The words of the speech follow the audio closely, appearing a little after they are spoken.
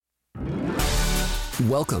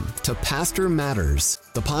Welcome to Pastor Matters,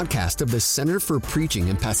 the podcast of the Center for Preaching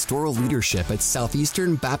and Pastoral Leadership at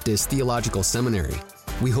Southeastern Baptist Theological Seminary.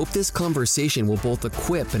 We hope this conversation will both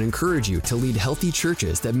equip and encourage you to lead healthy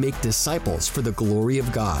churches that make disciples for the glory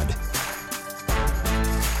of God.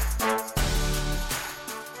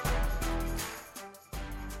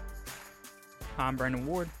 I'm Brandon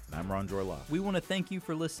Ward. And I'm Ron Jorloff. We want to thank you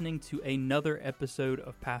for listening to another episode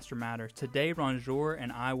of Pastor Matters. Today, Ron Jor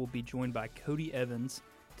and I will be joined by Cody Evans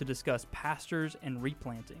to discuss pastors and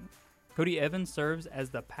replanting. Cody Evans serves as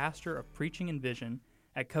the pastor of preaching and vision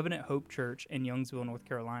at Covenant Hope Church in Youngsville, North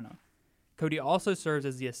Carolina. Cody also serves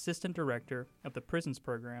as the assistant director of the prisons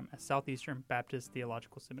program at Southeastern Baptist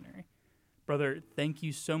Theological Seminary. Brother, thank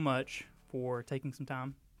you so much for taking some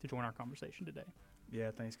time to join our conversation today. Yeah,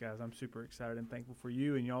 thanks, guys. I'm super excited and thankful for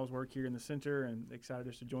you and y'all's work here in the center and excited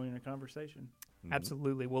just to join in a conversation. Mm-hmm.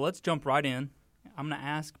 Absolutely. Well, let's jump right in. I'm going to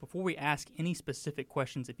ask, before we ask any specific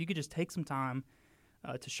questions, if you could just take some time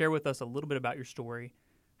to share with us a little bit about your story.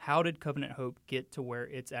 How did Covenant Hope get to where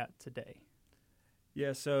it's at today?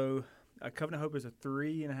 Yeah, so Covenant Hope is a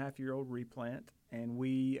 3.5-year-old replant, and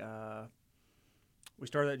we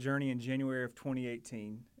started that journey in January of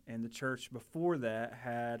 2018. And the church before that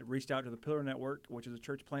had reached out to the Pillar Network, which is a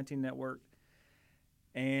church planting network,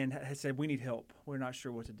 and had said, we need help. We're not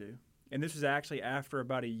sure what to do. And this was actually after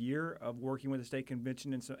about a year of working with the state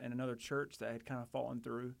convention and another church that had kind of fallen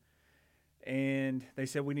through. And they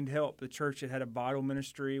said, we need help. The church had a vital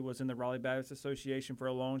ministry, was in the Raleigh Baptist Association for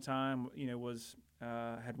a long time,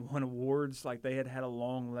 had won awards. Like, they had a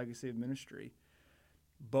long legacy of ministry,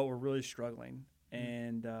 but were really struggling.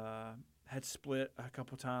 And had split a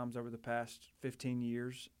couple times over the past 15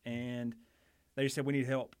 years, and they just said, we need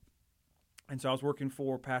help. And so I was working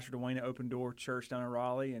for Pastor Dwayne at Open Door Church down in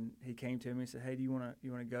Raleigh, and he came to me and said, hey, do you want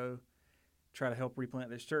to go try to help replant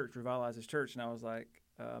this church, revitalize this church? And I was like,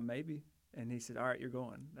 maybe. And he said, all right, you're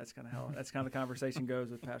going. That's kind of the conversation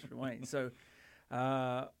goes with Pastor Dwayne. So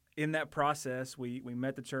in that process, we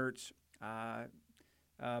met the church,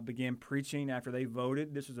 began preaching after they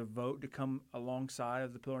voted. This was a vote to come alongside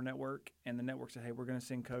of the Pillar Network, and the network said, "Hey, we're going to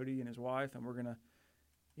send Cody and his wife, and we're going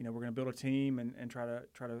to build a team and try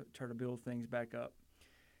to build things back up."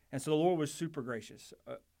 And so the Lord was super gracious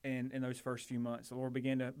in those first few months. The Lord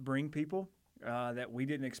began to bring people that we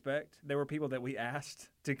didn't expect. There were people that we asked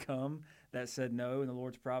to come that said no in the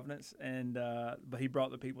Lord's providence, and but He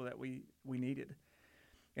brought the people that we needed.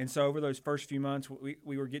 And so over those first few months,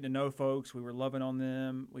 we were getting to know folks. We were loving on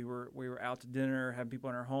them. We were out to dinner, having people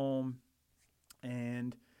in our home.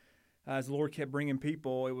 And as the Lord kept bringing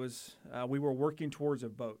people, it was we were working towards a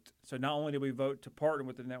vote. So not only did we vote to partner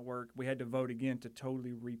with the network, we had to vote again to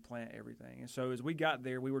totally replant everything. And so as we got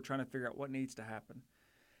there, we were trying to figure out what needs to happen.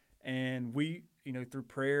 And we, through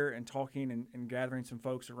prayer and talking and gathering some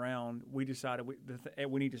folks around, we decided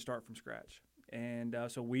we need to start from scratch. And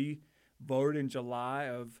so we voted in July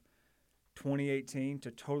of 2018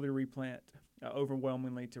 to totally replant,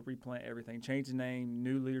 overwhelmingly to replant everything, change the name,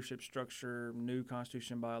 new leadership structure, new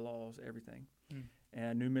constitution, bylaws, everything,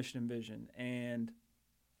 and new mission and vision. And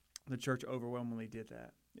the church overwhelmingly did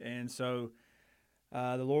that. And so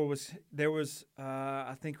the Lord there was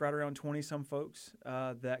I think right around 20-some folks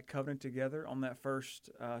that covenanted together on that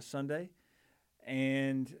first Sunday,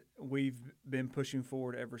 and we've been pushing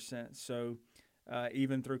forward ever since. So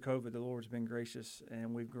even through COVID, the Lord's been gracious,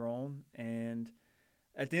 and we've grown. And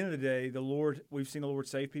at the end of the day, we've seen the Lord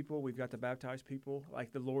save people. We've got to baptize people.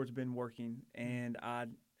 Like, the Lord's been working. And at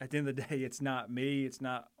the end of the day, it's not me. It's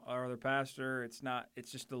not our other pastor. It's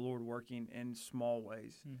just the Lord working in small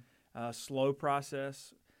ways. Slow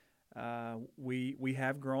process. We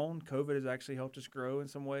have grown. COVID has actually helped us grow in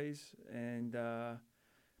some ways. And,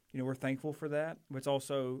 we're thankful for that. But it's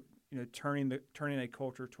also turning a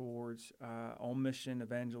culture towards on mission,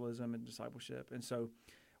 evangelism, and discipleship. And so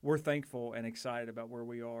we're thankful and excited about where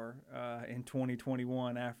we are in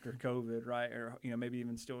 2021 after COVID, right? Or maybe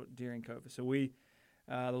even still during COVID. So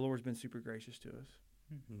the Lord's been super gracious to us.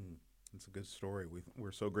 Mm-hmm. It's a good story.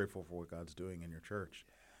 We're so grateful for what God's doing in your church.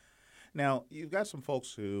 Now, you've got some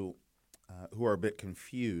folks who are a bit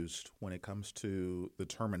confused when it comes to the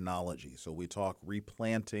terminology. So we talk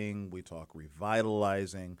replanting, we talk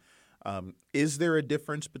revitalizing. Is there a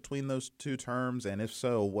difference between those two terms? And if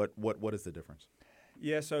so, what is the difference?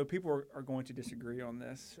 Yeah, so people are going to disagree on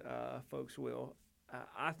this. Folks will.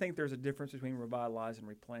 I think there's a difference between revitalize and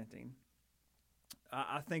replanting.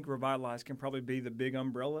 I think revitalize can probably be the big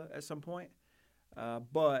umbrella at some point,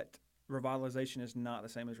 but revitalization is not the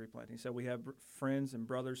same as replanting. So we have friends and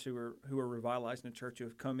brothers who are revitalizing the church, who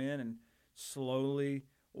have come in and slowly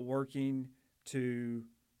working to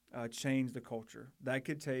change the culture. That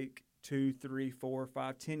could take 2, 3, 4,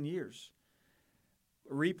 5, 10 years.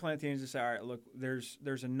 Replanting is to say, all right, look,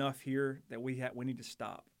 there's enough here that we need to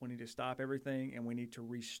stop. We need to stop everything, and we need to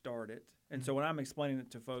restart it. And so when I'm explaining it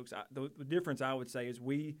to folks, the difference I would say is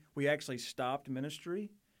we actually stopped ministry,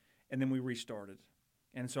 and then we restarted.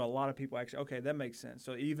 And so a lot of people actually, okay, that makes sense.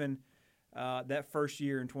 So even that first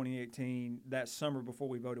year in 2018, that summer before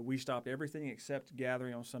we voted, we stopped everything except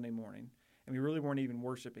gathering on Sunday morning. And we really weren't even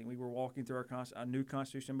worshiping. We were walking through our new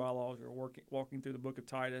Constitution bylaws. We were walking through the book of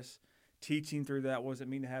Titus, teaching through that. What does it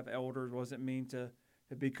mean to have elders? What does it mean to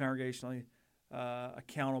be congregationally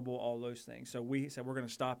accountable, all those things. So we said we're going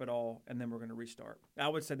to stop it all, and then we're going to restart. I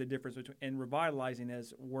would say the difference between revitalizing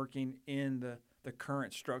is working in the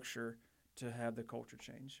current structure to have the culture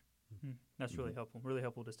change. Mm-hmm. That's really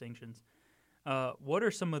helpful distinctions. What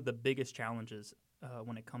are some of the biggest challenges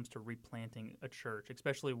when it comes to replanting a church,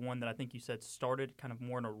 especially one that I think you said started kind of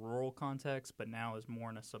more in a rural context, but now is more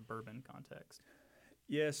in a suburban context?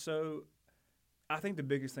 Yeah, so I think the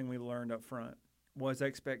biggest thing we learned up front was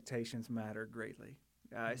expectations matter greatly,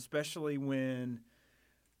 especially when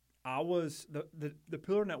I was the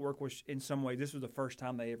Pillar Network was in some way, this was the first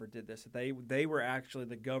time they ever did this. They were actually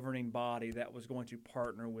the governing body that was going to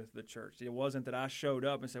partner with the church. It wasn't that I showed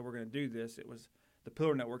up and said we're going to do this. It was the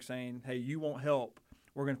Pillar Network saying, hey, you want help,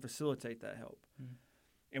 we're going to facilitate that help.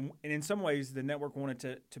 Mm-hmm. And in some ways, the network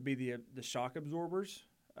wanted to be the shock absorbers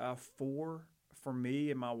for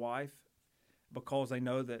me and my wife, because they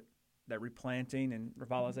know that replanting and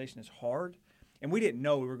revitalization is hard. And we didn't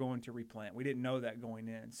know we were going to replant. We didn't know that going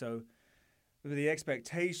in. So the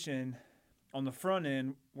expectation on the front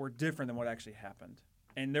end were different than what actually happened.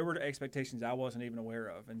 And there were expectations I wasn't even aware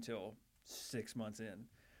of until 6 months in.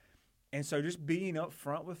 And so just being up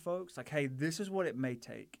front with folks, like, hey, this is what it may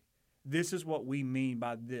take. This is what we mean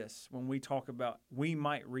by this when we talk about we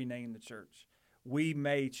might rename the church. We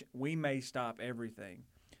may stop everything.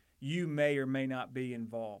 You may or may not be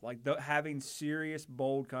involved. Like having serious,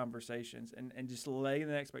 bold conversations and just laying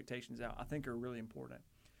the expectations out, I think are really important.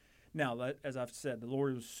 Now, as I've said, the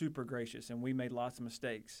Lord was super gracious, and we made lots of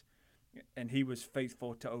mistakes, and He was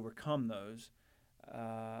faithful to overcome those.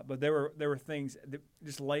 But there were things that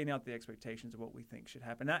just laying out the expectations of what we think should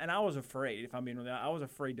happen. And I was afraid, if I'm being real, I was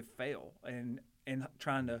afraid to fail and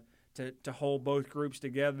trying to hold both groups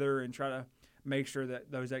together and try to make sure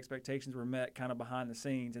that those expectations were met kind of behind the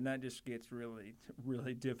scenes, and that just gets really,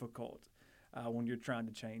 really difficult when you're trying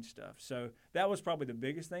to change stuff. So that was probably the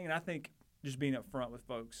biggest thing, and I think just being up front with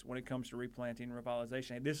folks when it comes to replanting and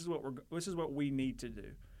revitalization, this is what we need to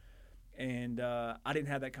do. And I didn't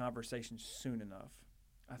have that conversation soon enough,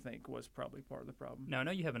 I think, was probably part of the problem. Now, I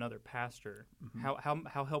know you have another pastor. Mm-hmm.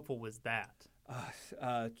 How helpful was that?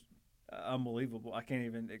 Unbelievable. I can't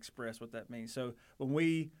even express what that means. So when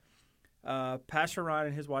we Pastor Ryan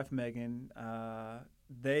and his wife Megan,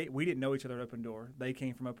 we didn't know each other at Open Door. They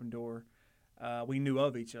came from Open Door. We knew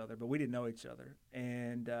of each other, but we didn't know each other.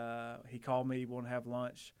 And he called me, wanted to have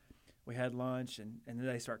lunch. We had lunch, and then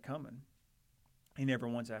they start coming. He never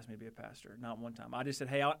once asked me to be a pastor, not one time. I just said,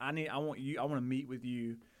 hey, I want to meet with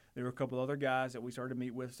you. There were a couple other guys that we started to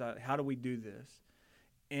meet with. So how do we do this?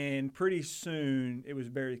 And pretty soon it was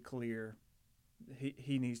very clear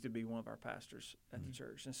he needs to be one of our pastors at the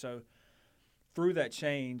church. And so through that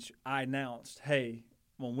change, I announced, hey,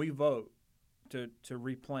 when we vote to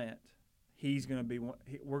replant, he's going to be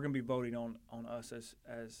we're going to be voting on us as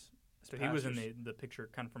so pastors. He was in the picture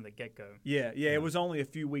kind of from the get-go. Yeah. It was only a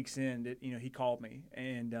few weeks in that he called me,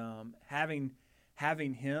 and having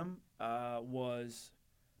him was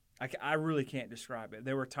I really can't describe it.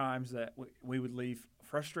 There were times that we would leave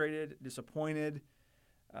frustrated, disappointed,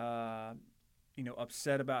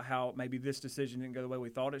 upset about how maybe this decision didn't go the way we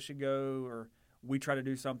thought it should go, or we tried to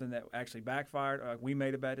do something that actually backfired, or we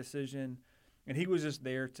made a bad decision. And he was just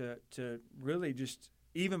there to really just,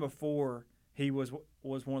 even before he was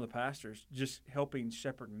one of the pastors, just helping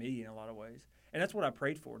shepherd me in a lot of ways. And that's what I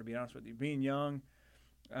prayed for, to be honest with you. Being young,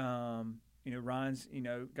 Ryan's,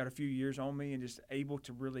 got a few years on me and just able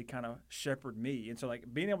to really kind of shepherd me. And so,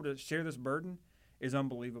 being able to share this burden is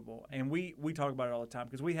unbelievable. And we talk about it all the time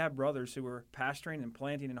because we have brothers who are pastoring and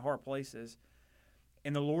planting in hard places,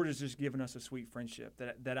 and the Lord has just given us a sweet friendship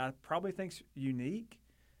that I probably think's unique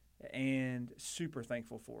and super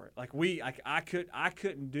thankful for it. I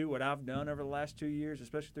couldn't do what I've done over the last 2 years,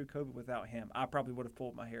 especially through COVID, without him. I probably would have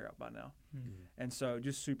pulled my hair out by now. Mm-hmm. And so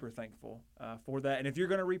just super thankful for that. And if you're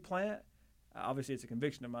going to replant, obviously it's a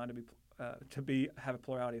conviction of mine to have a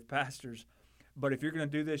plurality of pastors. But if you're going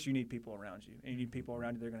to do this, you need people around you. And you need people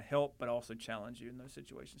around you that are going to help, but also challenge you in those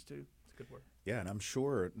situations too. That's a good word. Yeah, and I'm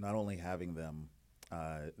sure not only having them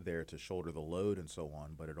there to shoulder the load and so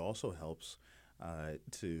on, but it also helps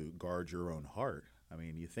to guard your own heart. I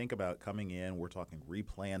mean, you think about coming in, we're talking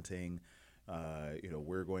replanting,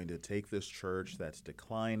 we're going to take this church that's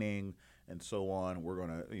declining and so on. We're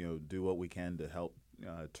going to, do what we can to help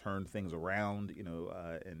turn things around,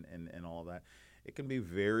 and all that. It can be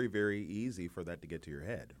very, very easy for that to get to your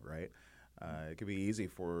head, right? It can be easy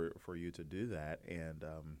for you to do that,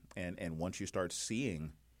 and once you start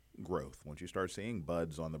seeing growth, once you start seeing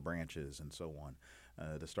buds on the branches and so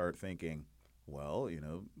on, to start thinking, well,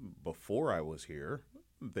 before I was here,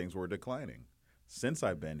 things were declining. Since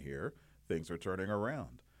I've been here, things are turning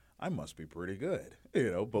around. I must be pretty good,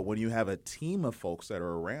 But when you have a team of folks that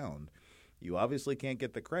are around, you obviously can't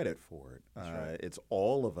get the credit for it. Right. It's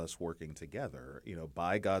all of us working together,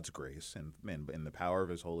 by God's grace and in the power of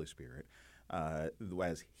His Holy Spirit,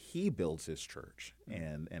 as He builds His church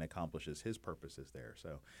and accomplishes His purposes there.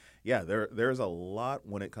 So, yeah, there's a lot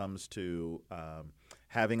when it comes to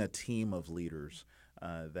having a team of leaders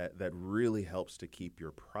that really helps to keep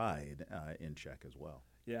your pride in check as well.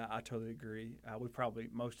 Yeah, I totally agree.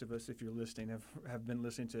 Most of us, if you're listening, have been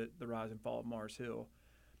listening to The Rise and Fall of Mars Hill.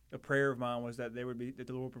 A prayer of mine was that that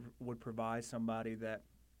the Lord would provide somebody that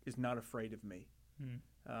is not afraid of me.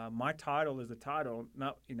 My title is the title,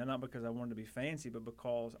 not because I wanted to be fancy, but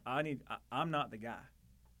because I'm not the guy.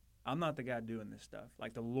 I'm not the guy doing this stuff.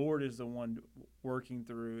 Like, the Lord is the one working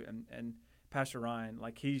through, and Pastor Ryan,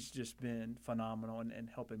 like, he's just been phenomenal and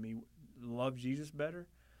helping me love Jesus better,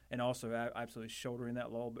 and also absolutely shouldering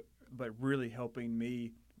that load, but really helping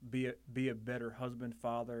me be a better husband,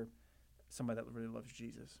 father, somebody that really loves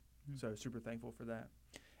Jesus. So super thankful for that.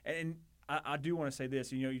 And I do want to say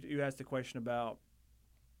this. You asked the question about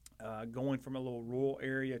going from a little rural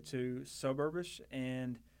area to suburbish,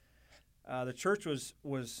 and the church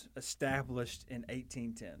was established in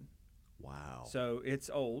 1810. Wow. So it's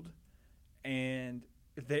old, and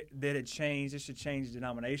that had changed. This had changed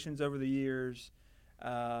denominations over the years.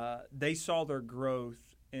 They saw their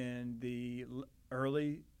growth in the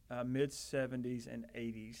early mid-'70s and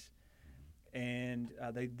 '80s. And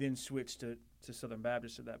they then switched to Southern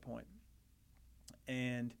Baptist at that point.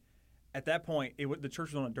 And at that point, the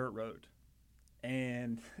church was on a dirt road.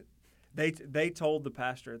 And they told the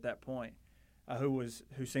pastor at that point, who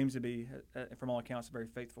seems to be, from all accounts, a very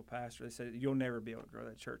faithful pastor, they said, you'll never be able to grow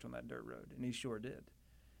that church on that dirt road. And he sure did.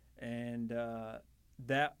 And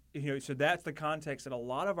so that's the context that a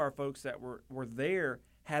lot of our folks that were there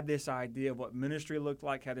had this idea of what ministry looked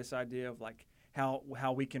like, had this idea of, like,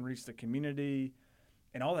 how we can reach the community,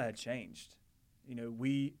 and all that had changed.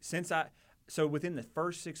 So within the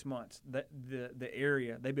first 6 months, the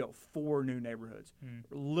area, they built 4 new neighborhoods,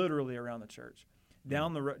 literally around the church.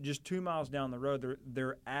 Down the road, just 2 miles down the road,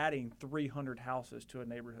 they're adding 300 houses to a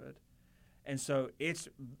neighborhood, and so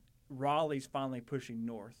Raleigh's finally pushing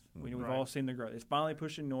north. We've all seen the growth. It's finally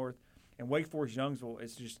pushing north, and Wake Forest Youngsville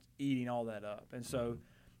is just eating all that up, and so.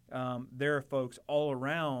 There are folks all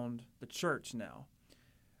around the church now,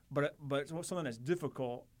 but something that's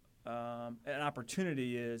difficult, an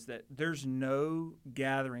opportunity, is that there's no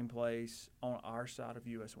gathering place on our side of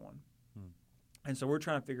US 1, and so we're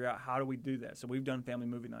trying to figure out how do we do that. So we've done family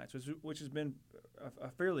movie nights, which has been a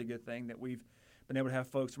fairly good thing that we've been able to have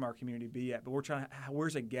folks from our community be at. But we're trying to,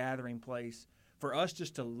 where's a gathering place for us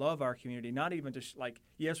just to love our community, not even just like,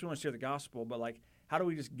 yes, we want to share the gospel, but like, how do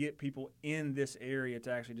we just get people in this area to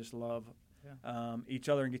actually just love each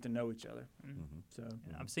other and get to know each other? So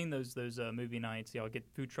I've seen those movie nights. Y'all get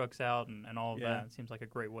food trucks out and all of that. It seems like a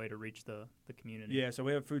great way to reach the community. Yeah, so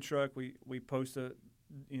we have a food truck. We post the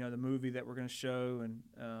movie that we're going to show, and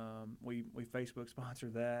we Facebook sponsor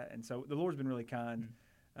that. And so the Lord's been really kind.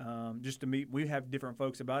 Just to meet, we have different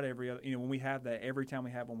folks about every other. When we have that, every time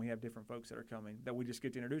we have one, we have different folks that are coming that we just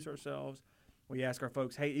get to introduce ourselves. We ask our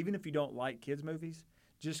folks, hey, even if you don't like kids' movies,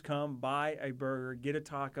 just come, buy a burger, get a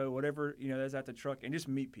taco, whatever, that's at the truck, and just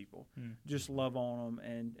meet people. Just love on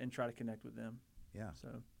them and try to connect with them. Yeah. So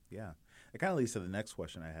yeah. It kind of leads to the next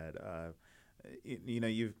question I had.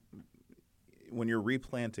 When you're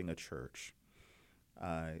replanting a church,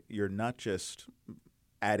 you're not just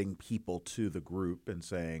adding people to the group and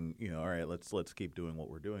saying, all right, let's keep doing what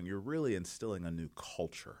we're doing. You're really instilling a new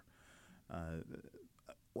culture.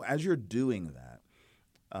 As you're doing that,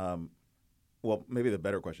 well, maybe the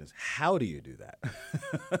better question is, how do you do that?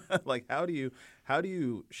 Like, how do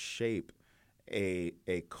you shape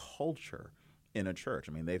a culture in a church?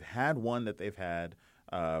 I mean, they've had one that they've had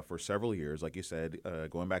for several years, like you said,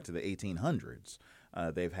 going back to the 1800s.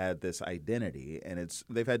 They've had this identity, and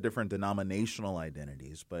they've had different denominational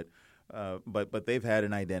identities, but they've had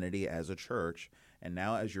an identity as a church. And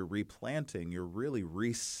now as you're replanting, you're really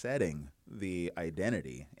resetting the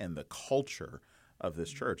identity and the culture of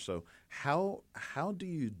this church. So how do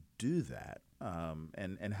you do that?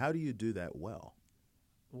 And how do you do that well?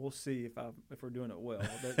 We'll see if we're doing it well.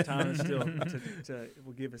 The time is still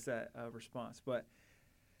will give us that response. But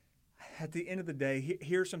at the end of the day,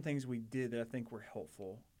 here are some things we did that I think were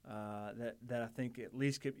helpful. That I think at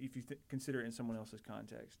least if you consider it in someone else's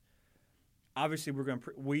context. Obviously,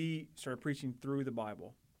 we started preaching through the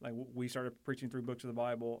Bible. Like we started preaching through books of the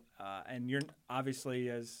Bible, and you're obviously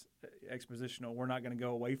as expositional. We're not going to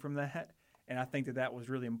go away from that, and I think that was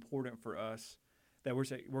really important for us. That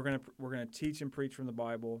we're going to teach and preach from the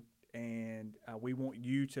Bible, and we want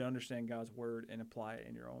you to understand God's word and apply it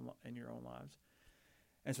in your own lives.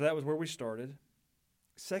 And so that was where we started.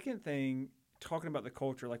 Second thing, talking about the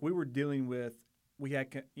culture, like we were dealing with, we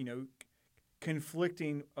had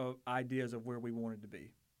conflicting ideas of where we wanted to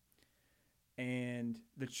be. And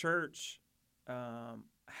the church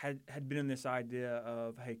had been in this idea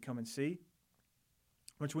of, hey, come and see,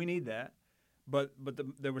 which we need that, but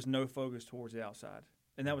there was no focus towards the outside,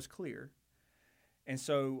 and that was clear. And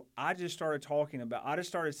so I just started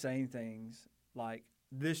saying things like,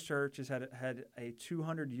 this church has had a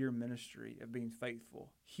 200-year ministry of being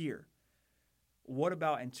faithful here. What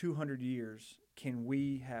about in 200 years can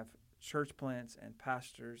we have church plants and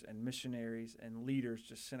pastors and missionaries and leaders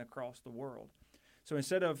just sent across the world? So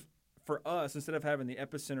instead of having the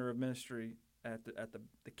epicenter of ministry at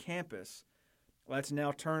the campus, let's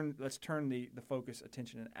turn the focus,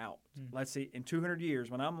 attention, out. Let's see, in 200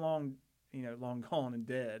 years, when I'm long gone and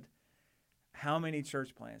dead, how many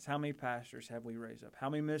church plants, how many pastors have we raised up? How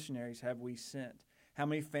many missionaries have we sent? How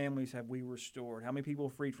many families have we restored? How many people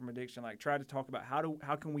freed from addiction? Like, try to talk about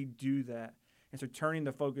how can we do that? And so turning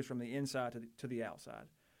the focus from the inside to the outside.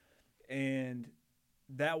 And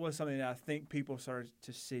that was something that I think people started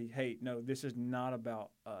to see, hey, no, this is not about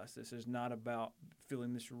us. This is not about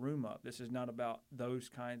filling this room up. This is not about those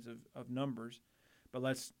kinds of numbers. But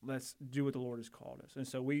let's do what the Lord has called us. And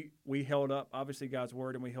so we held up, obviously, God's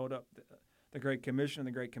word, and we held up the Great Commission and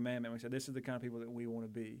the Great Commandment. We said, this is the kind of people that we want to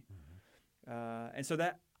be. And so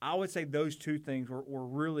that, I would say those two things were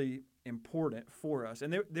really important for us.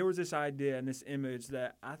 And there was this idea and this image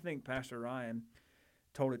that I think Pastor Ryan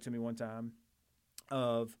told it to me one time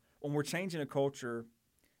of, when we're changing a culture,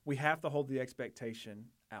 we have to hold the expectation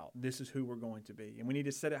out. This is who we're going to be. And we need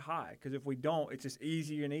to set it high, because if we don't, it's just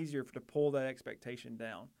easier and easier to pull that expectation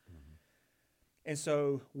down. And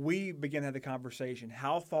so we began to have the conversation,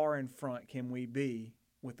 how far in front can we be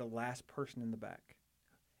with the last person in the back?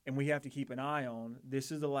 And we have to keep an eye on,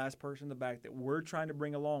 this is the last person in the back that we're trying to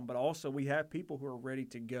bring along, but also we have people who are ready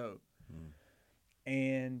to go.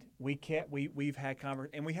 And we've had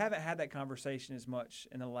and we haven't had that conversation as much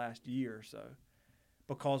in the last year or so,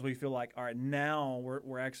 because we feel like, all right, now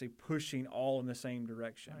we're actually pushing all in the same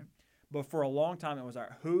direction. Right. But for a long time, it was, all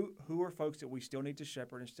right, who are folks that we still need to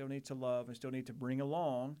shepherd and still need to love and still need to bring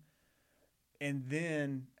along? And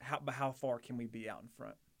then how far can we be out in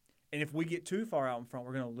front? And if we get too far out in front,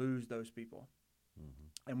 we're going to lose those people.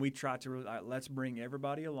 And we try to really, all right, let's bring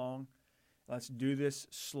everybody along. Let's do this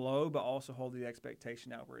slow, but also hold the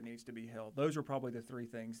expectation out where it needs to be held. Those are probably the three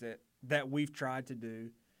things that we've tried to do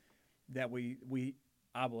that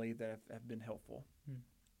I believe that have been helpful.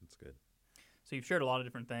 That's good. So you've shared a lot of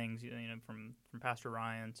different things, from Pastor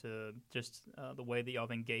Ryan to just the way that y'all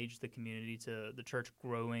have engaged the community, to the church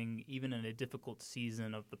growing even in a difficult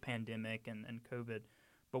season of the pandemic and COVID.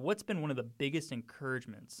 But what's been one of the biggest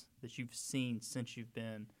encouragements that you've seen since you've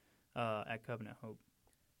been at Covenant Hope?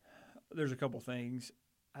 There's a couple things.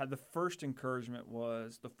 The first encouragement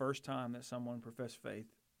was the first time that someone professed faith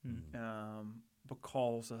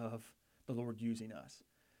because of the Lord using us.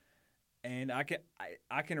 And I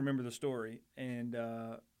can remember the story. And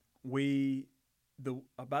about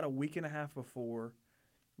a week and a half before,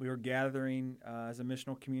 we were gathering as a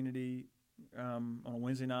missional community on a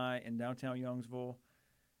Wednesday night in downtown Youngsville,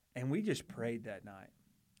 and we just prayed that night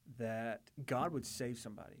that God would save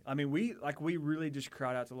somebody. I mean, we really just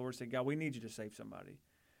cried out to the Lord and said, God, we need you to save somebody.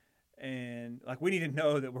 And we need to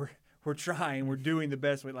know that we're trying, we're doing the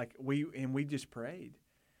best we just prayed.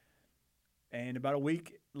 And about a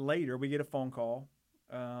week later, we get a phone call.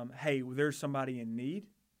 Hey, there's somebody in need,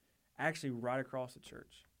 actually right across the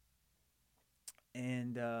church.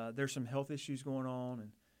 And there's some health issues going on,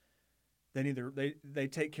 and they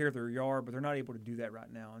take care of their yard, but they're not able to do that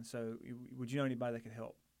right now. And so, would you know anybody that could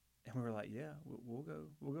help? And we were like, yeah, we'll go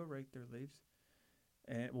rake their leaves.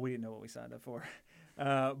 And we didn't know what we signed up for,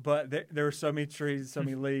 but there were so many trees, so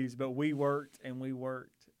many leaves. But we worked and we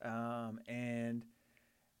worked, and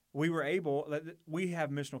we have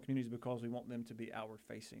missional communities because we want them to be outward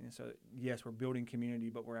facing. And so, yes, we're building community,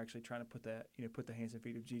 but we're actually trying to put the hands and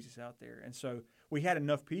feet of Jesus out there. And so we had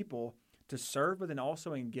enough people to serve, but then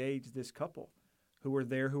also engage this couple who were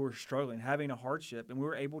there, who were struggling, having a hardship, and we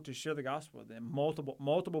were able to share the gospel with them,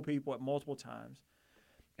 multiple people at multiple times.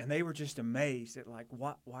 And they were just amazed at, like,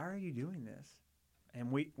 why are you doing this?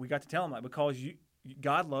 And we got to tell them, like, because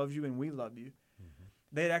God loves you and we love you. Mm-hmm.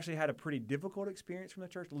 They had actually had a pretty difficult experience from the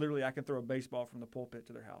church. Literally, I can throw a baseball from the pulpit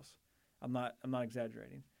to their house. I'm not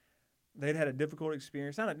exaggerating. They'd had a difficult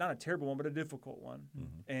experience, not a terrible one, but a difficult one.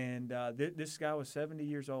 Mm-hmm. And this guy was 70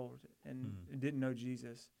 years old and didn't know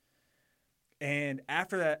Jesus. And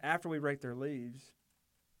after we raked their leaves,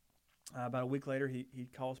 about a week later, he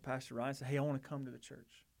calls Pastor Ryan and said, "Hey, I want to come to the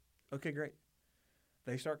church." Okay, great.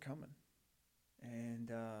 They start coming.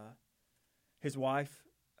 And his wife,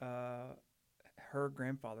 her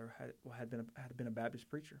grandfather had been a Baptist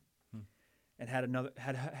preacher, and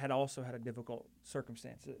had also had a difficult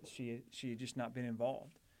circumstance. She had just not been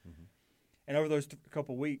involved. Mm-hmm. And over those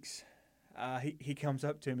couple weeks, he comes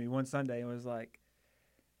up to me one Sunday and was like,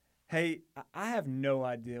 "Hey, I have no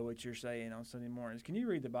idea what you're saying on Sunday mornings. Can you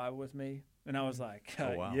read the Bible with me?" And I was like,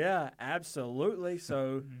 oh, wow. "Yeah, absolutely."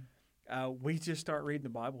 So we just start reading the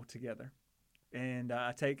Bible together. And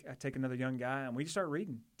I take another young guy, and we just start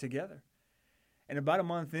reading together. And about a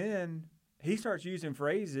month in, he starts using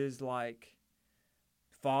phrases like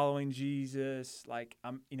following Jesus, like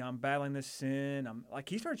I'm battling this sin.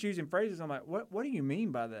 He starts using phrases. I'm like, what do you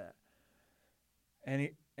mean by that? And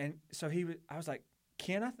I was like,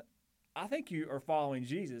 Ken, I think you are following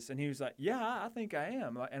Jesus. And he was like, yeah, I think I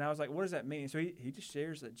am. And I was like, what does that mean? So he just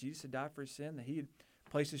shares that Jesus had died for his sin, that he had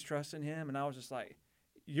placed his trust in him. And I was just like,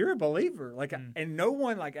 you're a believer. And no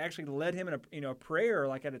one actually led him in a prayer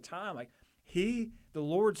at a time. The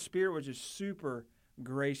Lord's Spirit was just super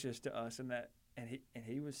gracious to us in that. And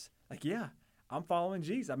he was like, yeah, I'm following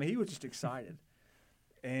Jesus. I mean, he was just excited.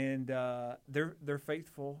 And they're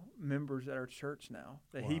faithful members at our church now.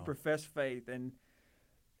 That he professed faith. And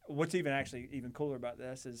what's even cooler about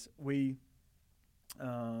this is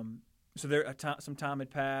so there some time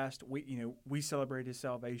had passed. We celebrated his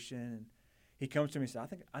salvation, and he comes to me and says, "I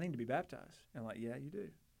think I need to be baptized." And I'm like, "Yeah, you do."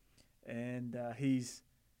 And he's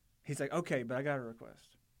like, "Okay, but I got a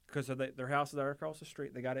request." Because their house is there across the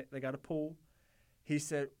street. They got a pool. He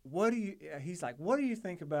said, He's like, "What do you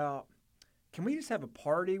think about? Can we just have a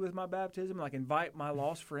party with my baptism? Invite my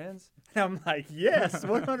lost friends?" And I'm like, "Yes,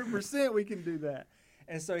 100%, we can do that."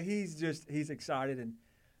 And so he's excited. And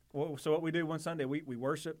so what we do one Sunday, we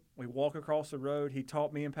worship, we walk across the road. He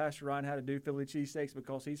taught me and Pastor Ryan how to do Philly cheesesteaks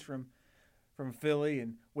because he's from Philly,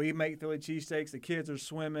 and we make Philly cheesesteaks. The kids are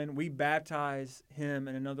swimming. We baptize him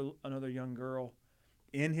and another young girl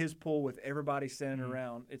in his pool with everybody standing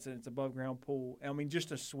around. It's above ground pool. And I mean,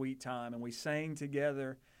 just a sweet time. And we sang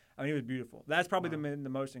together. I mean, it was beautiful. That's probably the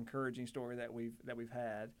most encouraging story that we've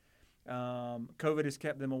had. COVID has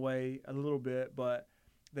kept them away a little bit, but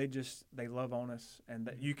they love on us, and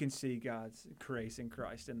that you can see God's grace in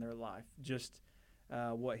Christ in their life. Just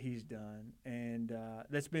what He's done, and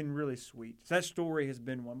that's been really sweet. So that story has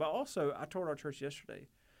been one. But also, I told our church yesterday.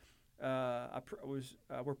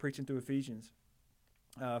 We're preaching through Ephesians,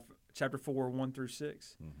 chapter 4, 1 through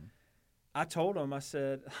 6. Mm-hmm. I told them, I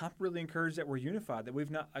said, I'm really encouraged that we're unified,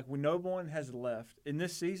 that no one has left. In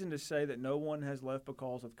this season, to say that no one has left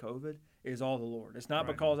because of COVID is all the Lord. It's not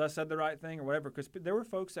because I said the right thing or whatever, because there were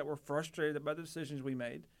folks that were frustrated about the decisions we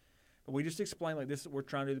made. But we just explained, this, we're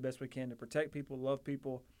trying to do the best we can to protect people, love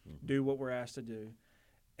people, do what we're asked to do.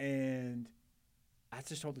 And I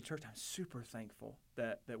just told the church, I'm super thankful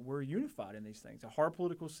that we're unified in these things. A hard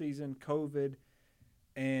political season, COVID.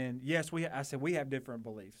 And yes, we have different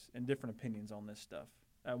beliefs and different opinions on this stuff.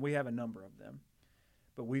 We have a number of them,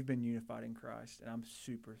 but we've been unified in Christ, and I'm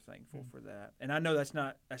super thankful for that. And I know that's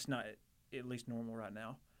not at least normal right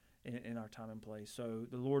now in our time and place. So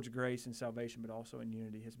the Lord's grace and salvation, but also in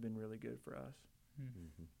unity, has been really good for us.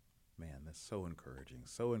 Mm-hmm. Man, that's so encouraging.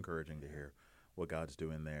 So encouraging to hear what God's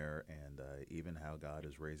doing there, and even how God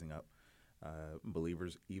is raising up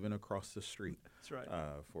believers even across the street. That's right.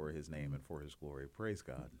 For His name and for His glory. Praise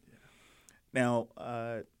God. Yeah.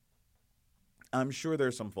 Now, I'm sure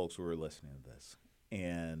there's some folks who are listening to this,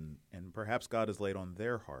 and perhaps God has laid on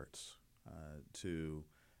their hearts to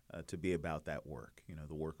be about that work,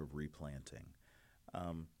 the work of replanting.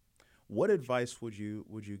 What advice would you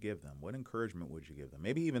give them? What encouragement would you give them?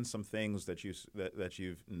 Maybe even some things that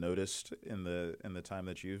you've noticed in the time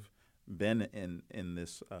that you've been in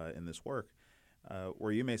this work,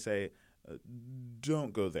 where you may say,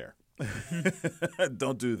 don't go there.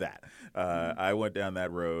 Don't do that. I went down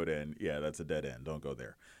that road, and that's a dead end. Don't go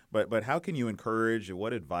there. But how can you encourage?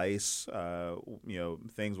 What advice?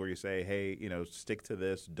 Things where you say, hey, stick to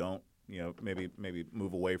this. Don't maybe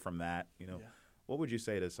move away from that. What would you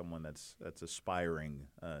say to someone that's aspiring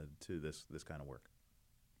to this kind of work?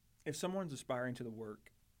 If someone's aspiring to the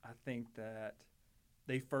work, I think that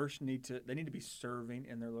they first need to be serving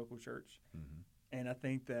in their local church, and I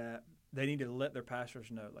think that they need to let their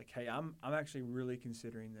pastors know, like, hey, I'm actually really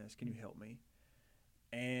considering this. Can you help me?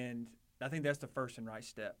 And I think that's the first and right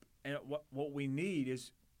step. And what we need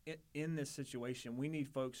is, in this situation, we need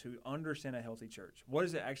folks who understand a healthy church. What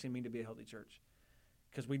does it actually mean to be a healthy church?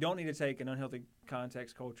 Because we don't need to take an unhealthy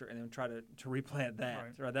context culture and then try to replant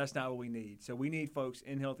that. Right? That's not what we need. So we need folks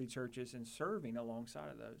in healthy churches and serving alongside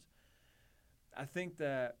of those. I think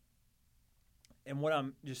that, and what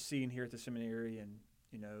I'm just seeing here at the seminary, and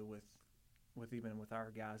with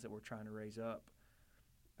our guys that we're trying to raise up,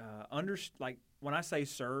 like when I say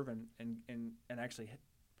serve and actually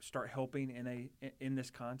start helping in this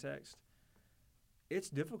context, it's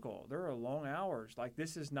difficult. There are long hours. Like,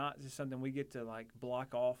 this is not just something we get to like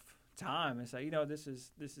block off time and say, this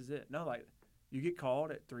is it. No, like, you get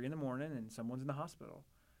called at 3 a.m. and someone's in the hospital,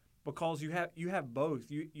 because you have both.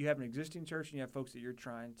 You have an existing church and you have folks that you're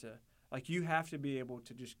trying to, like, you have to be able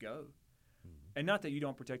to just go. And not that you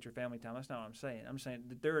don't protect your family time. That's not what I'm saying. I'm saying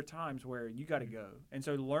that there are times where you got to go. And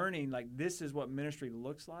so learning, like, this is what ministry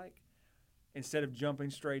looks like, instead of jumping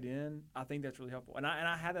straight in, I think that's really helpful. And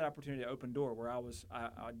I had that opportunity at Open Door where I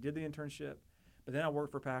did the internship, but then I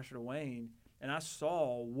worked for Pastor Dwayne, and I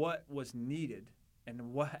saw what was needed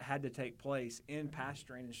and what had to take place in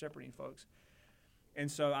pastoring and shepherding folks. And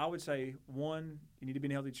so I would say, 1, you need to be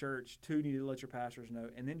in a healthy church. 2, you need to let your pastors know,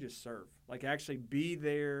 and then just serve. Like, actually be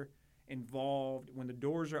there, involved. When the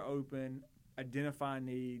doors are open, identify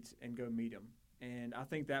needs and go meet them. And I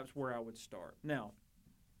think that's where I would start. Now,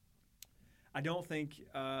 I don't think,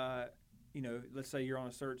 let's say you're on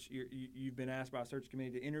a search, you've been asked by a search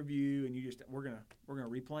committee to interview, and we're gonna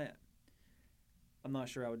replant. I'm not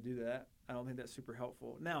sure I would do that. I don't think that's super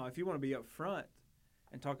helpful. Now, if you want to be up front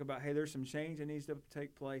and talk about, hey, there's some change that needs to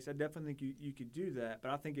take place, I definitely think you could do that.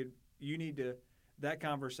 But I think you need to. That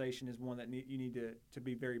conversation is one that you need to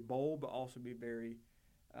be very bold, but also be very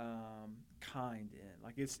kind in.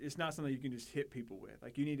 Like, it's not something you can just hit people with.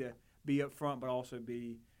 Like, you need to be upfront, but also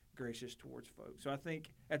be gracious towards folks. So I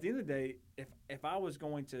think at the end of the day, if I was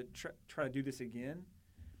going to try to do this again,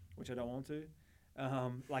 which I don't want to,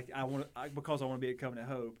 because I want to be at Covenant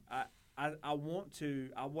Hope, what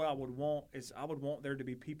I would want is I would want there to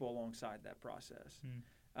be people alongside that process.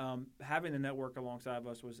 Having the network alongside of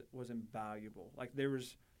us was invaluable. Like, there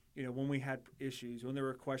was, when we had issues, when there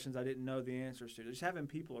were questions I didn't know the answers to, just having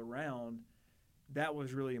people around, that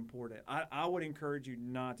was really important. I would encourage you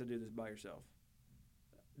not to do this by yourself.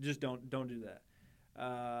 Just don't do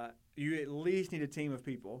that. You at least need a team of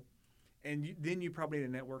people, and then you probably need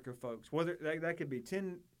a network of folks. Whether that could be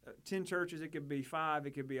 10 churches, it could be 5,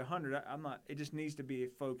 it could be 100. It just needs to be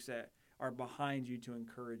folks that are behind you to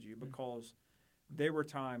encourage you, because there were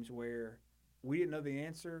times where we didn't know the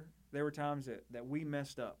answer. There were times that we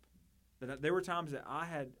messed up. There were times that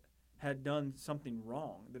I had done something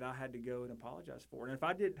wrong that I had to go and apologize for. And if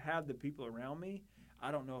I didn't have the people around me,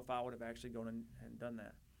 I don't know if I would have actually gone and done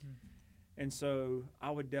that. And so I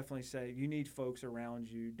would definitely say you need folks around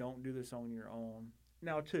you. Don't do this on your own.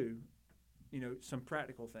 Now, too, some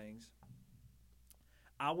practical things.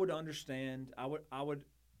 I would understand. I would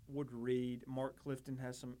read. Mark Clifton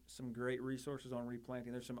has some great resources on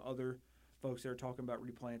replanting. There's some other folks that are talking about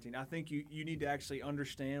replanting. I think you need to actually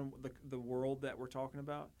understand the world that we're talking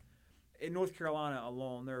about. In North Carolina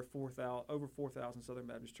alone, there are over 4,000 Southern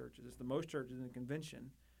Baptist churches. It's the most churches in the convention.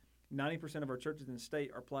 90% of our churches in the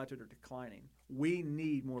state are plateaued or declining. We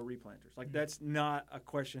need more replanters. Like, that's not a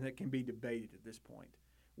question that can be debated at this point.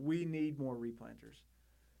 We need more replanters.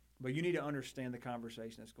 But you need to understand the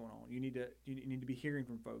conversation that's going on. You need to be hearing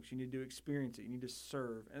from folks. You need to experience it. You need to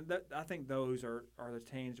serve. And I think those are the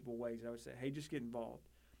tangible ways that I would say, hey, just get involved.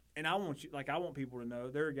 And I want people to know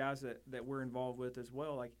there are guys that we're involved with as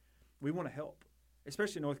well. Like, we want to help,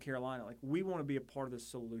 especially in North Carolina. Like, we want to be a part of the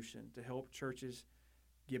solution to help churches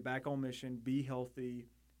get back on mission, be healthy,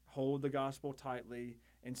 hold the gospel tightly,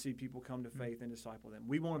 and see people come to faith and disciple them.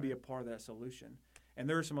 We want to be a part of that solution. And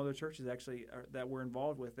there are some other churches actually that we're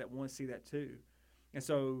involved with that want to see that too. And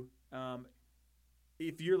so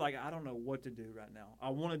if you're like, I don't know what to do right now, I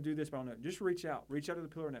want to do this, but I don't know, just reach out. Reach out to the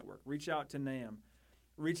Pillar Network. Reach out to NAM.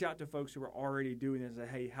 Reach out to folks who are already doing this and say,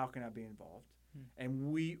 hey, how can I be involved?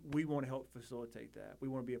 And we want to help facilitate that. We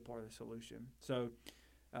want to be a part of the solution. So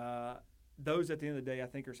Those, at the end of the day, I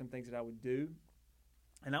think are some things that I would do.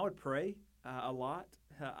 And I would pray a lot.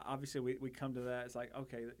 Obviously, we come to that. It's like,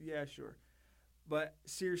 okay, yeah, sure. But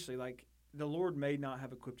seriously, like, the Lord may not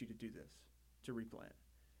have equipped you to do this, to replant.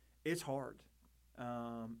 It's hard.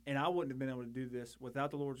 And I wouldn't have been able to do this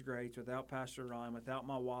without the Lord's grace, without Pastor Ryan, without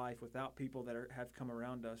my wife, without people that have come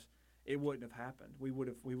around us. It wouldn't have happened. We would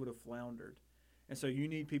have floundered. And so you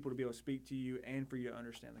need people to be able to speak to you and for you to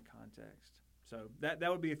understand the context. So that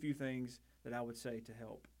would be a few things that I would say to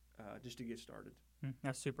help just to get started.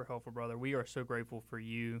 That's super helpful, brother. We are so grateful for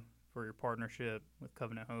you, for your partnership with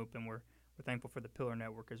Covenant Hope, and we're thankful for the Pillar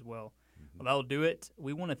Network as well. Well, that'll do it.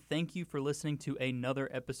 We want to thank you for listening to another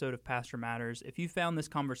episode of Pastor Matters. If you found this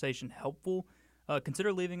conversation helpful,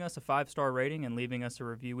 consider leaving us a 5-star rating and leaving us a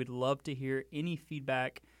review. We'd love to hear any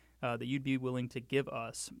feedback that you'd be willing to give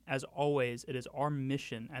us. As always, it is our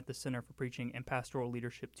mission at the Center for Preaching and Pastoral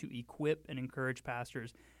Leadership to equip and encourage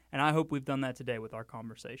pastors, and I hope we've done that today with our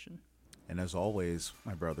conversation. And as always,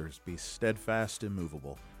 my brothers, be steadfast,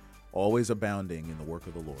 immovable, always abounding in the work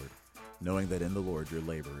of the Lord, knowing that in the Lord your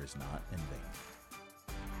labor is not in vain.